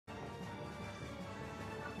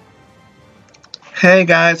Hey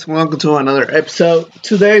guys, welcome to another episode.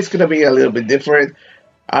 Today is gonna be a little bit different.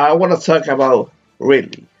 I want to talk about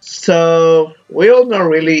Ridley. So we all know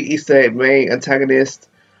Ridley is the main antagonist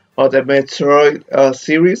of the Metroid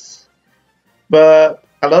series, but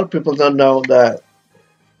a lot of people don't know that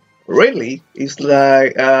Ridley is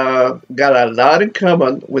got a lot in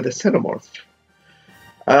common with the Xenomorph.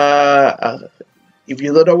 Uh, if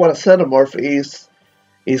you don't know what a Xenomorph is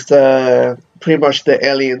pretty much the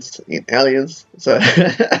aliens in Aliens. So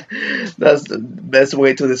that's the best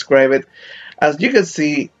way to describe it. As you can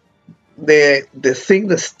see, the thing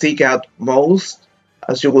that stick out most,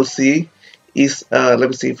 as you will see, is let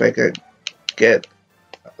me see if I can get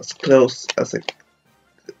as close as I.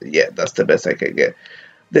 Yeah, that's the best I can get.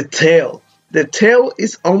 The tail. The tail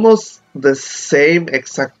is almost the same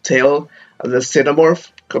exact tail as the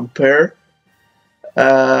Xenomorph compare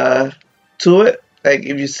to it. Like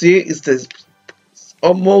if you see, it's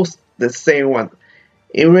almost the same one.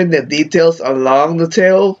 Even the details along the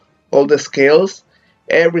tail, all the scales,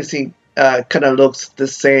 everything kind of looks the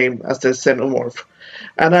same as the Xenomorph.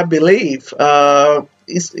 And I believe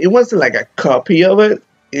it wasn't like a copy of it.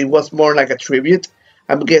 It was more like a tribute.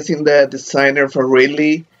 I'm guessing the designer for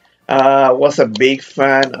Ridley was a big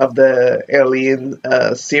fan of the Alien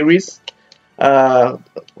series.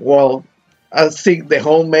 Well, I think the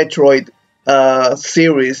whole Metroid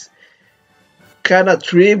series kind of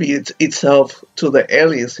tributes itself to the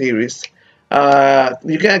Alien series.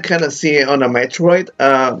 You can kind of see it on a Metroid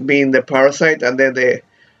being the parasite, and then the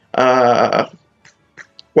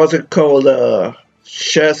what's it called,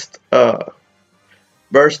 chest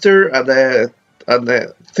burster, and the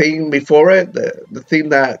thing before it, the thing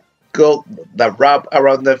that wrap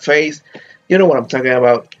around the face. You know what I'm talking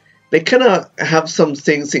about. They kind of have some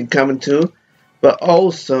things in common too, but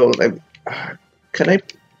also like, can I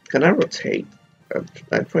rotate?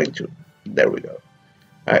 I'm trying to. There we go.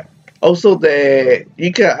 Alright. Also,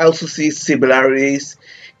 you can also see similarities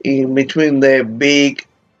in between the big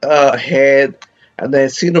head and the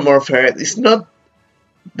Xenomorph head. It's not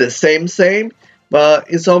the same, but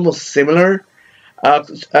it's almost similar.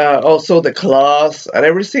 Also, the claws and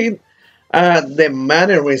everything, and the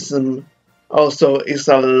mannerism also is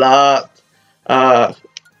a lot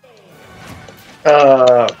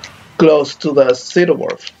close to the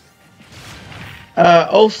Xenomorph.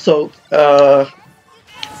 Also, oh,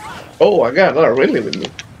 I got another Ridley with me.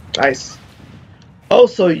 Nice.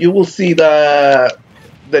 Also, you will see the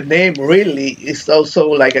name Ridley is also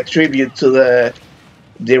like a tribute to the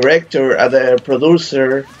director and the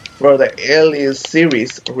producer for the Alien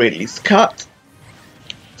series, Ridley Scott.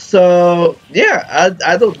 So yeah,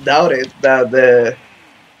 I don't doubt it that the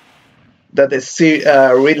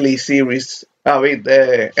Ridley series, I mean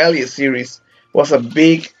the Alien series, was a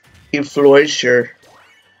big influencer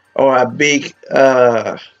or a big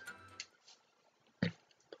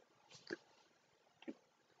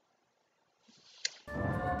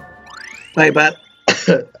my bad.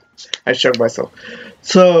 I shocked myself.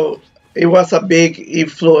 So it was a big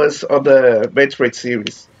influence on the Metroid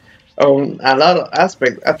series on a lot of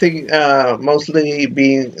aspects. I think mostly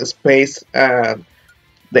being space and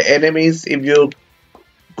the enemies. If you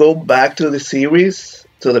go back to the series,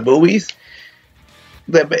 to the movies,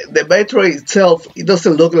 the Metroid itself, it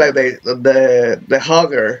doesn't look like the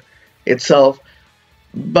hugger itself,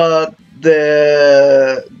 but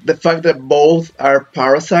the fact that both are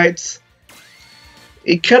parasites,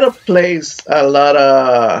 it kind of plays a lot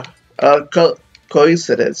of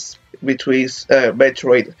coincidence between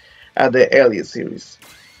Metroid and the Alien series.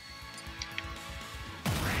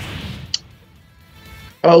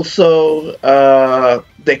 Also,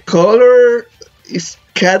 the color is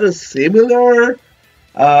kind of similar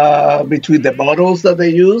between the models that they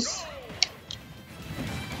use.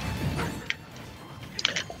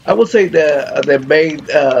 I would say the main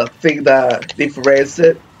thing that differentiates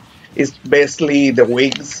it is basically the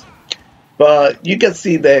wings. But you can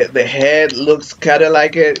see the head looks kind of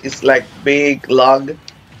like it. It's like big, long.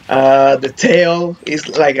 The tail is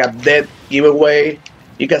like a dead giveaway.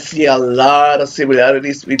 You can see a lot of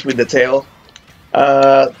similarities between the tail.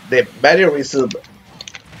 The mannerism,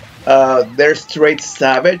 they're straight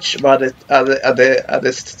savage, but at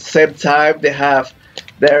the same time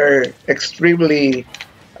they're extremely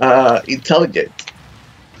intelligent,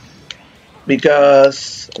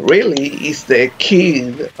 because really is the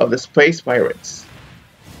king of the space pirates.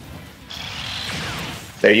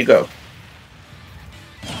 There you go.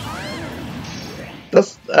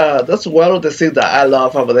 That's one of the things that I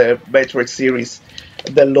love about the Metroid series.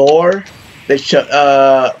 The lore, they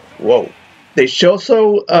show they show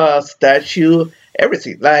so statue,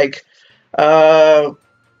 everything. Like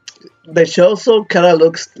the show also kind of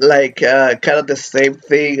looks like kind of the same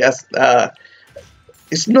thing as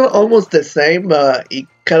it's not almost the same. It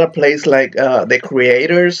kind of plays like the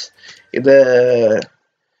creators in the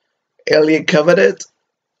Alien Covenant.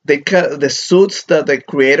 The suits that the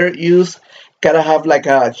creator used kind of have like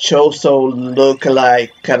a Chozo look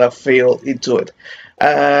like kind of feel into it.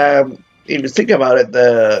 If you think about it,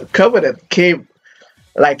 the Covenant came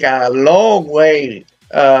like a long way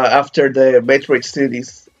after the Matrix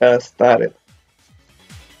series started.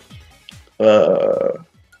 Uh,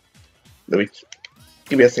 Let me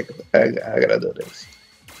give me a second. I gotta do this.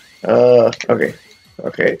 Okay,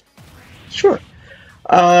 okay, sure.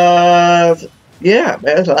 Uh, yeah,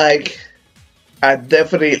 man. Like, I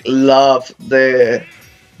definitely love the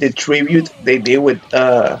tribute they did with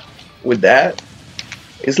that.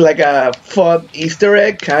 It's like a fun Easter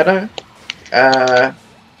egg, kinda. Uh,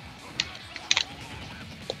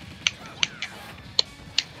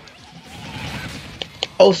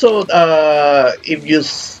 Also, if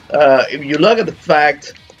you look at the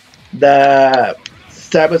fact that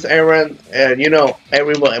Samus Aran,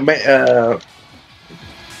 everyone,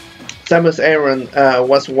 Samus Aran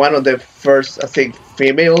was one of the first, I think,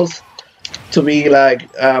 females to be like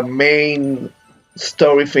a main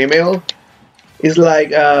story female. It's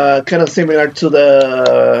like kind of similar to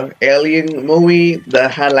the Alien movie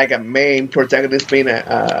that had like a main protagonist being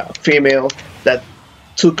a female that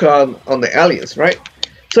took on the aliens, right?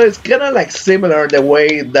 So it's kind of like similar the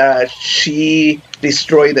way that she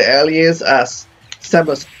destroyed the aliens as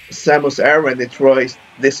Samus Aran destroys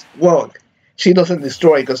this. Well, she doesn't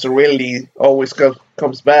destroy because really always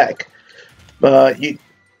comes back. But you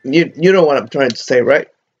know what I'm trying to say, right?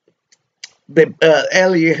 The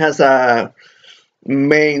alien has a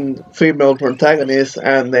main female protagonist,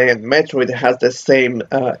 and then Metroid has the same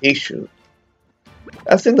issue.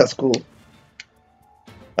 I think that's cool.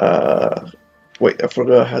 Uh, Wait, I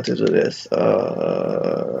forgot how to do this.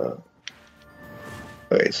 Okay,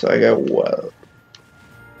 so I got what?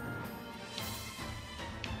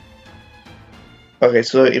 Okay,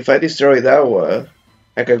 so if I destroy that one,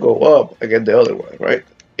 I can go up against the other one, right?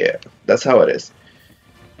 Yeah, that's how it is.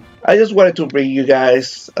 I just wanted to bring you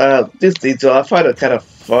guys this detail. I find it kind of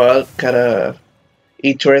fun, kind of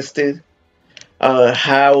interesting.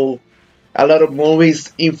 How a lot of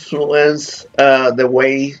movies influence the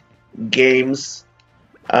way games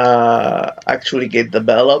actually get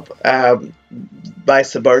developed,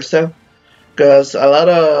 vice versa. Because a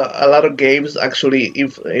lot of games actually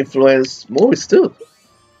influence movies too.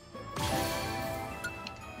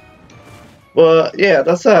 But yeah,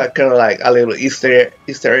 that's a kind of like a little Easter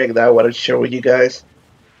egg that I want to share with you guys.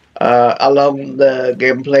 Along the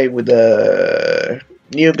gameplay with the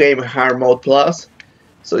new game Hard Mode Plus.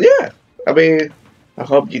 So yeah, I mean, I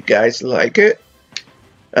hope you guys like it.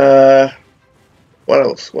 Uh, what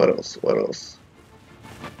else? What else? What else?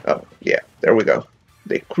 Oh yeah, there we go.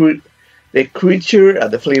 The creature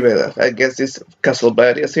at the flea market. I guess it's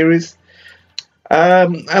Castlevania series.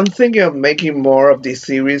 I'm thinking of making more of this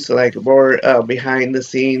series, like more behind the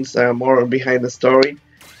scenes, more behind the story.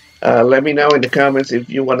 Let me know in the comments if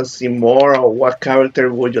you want to see more, or what character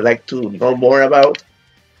would you like to know more about.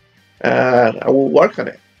 I will work on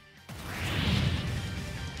it.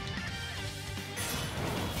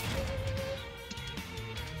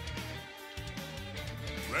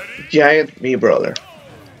 Giant me brother.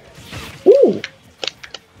 Ooh!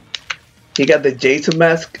 He got the Jason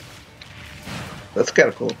mask. That's kind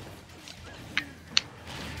of cool.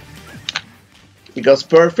 He goes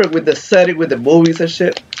perfect with the setting, with the movies and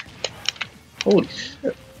shit. Holy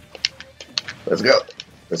shit. Let's go.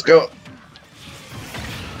 Let's go.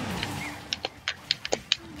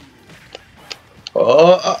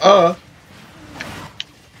 Oh,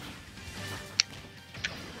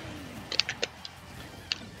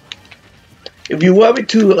 If you want me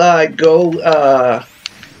to go,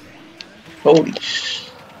 holy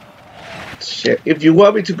shit. If you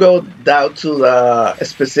want me to go down to the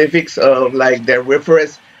specifics of like the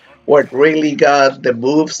reference, what really got the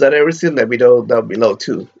moves and everything, let me know down below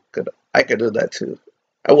too. I can do that too.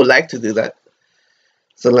 I would like to do that.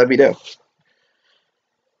 So let me know.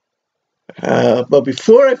 But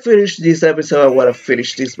before I finish this episode, I want to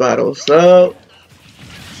finish this battle. So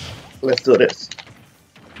let's do this.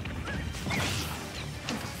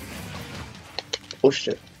 Oh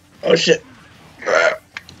shit. Oh shit.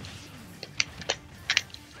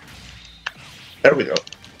 There we go.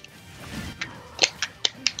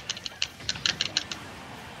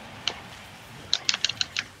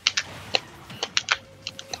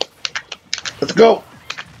 Let's go.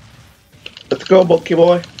 Let's go, Monkey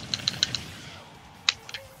Boy.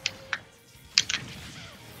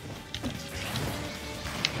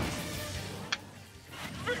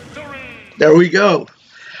 There we go.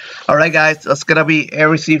 Alright guys, that's gonna be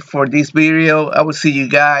everything for this video. I will see you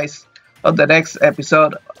guys on the next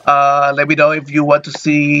episode. Let me know if you want to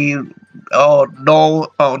see or know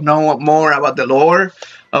more about the lore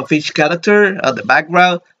of each character, the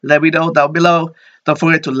background. Let me know down below. Don't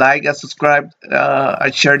forget to like and subscribe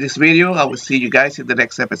and share this video. I will see you guys in the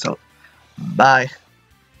next episode. Bye.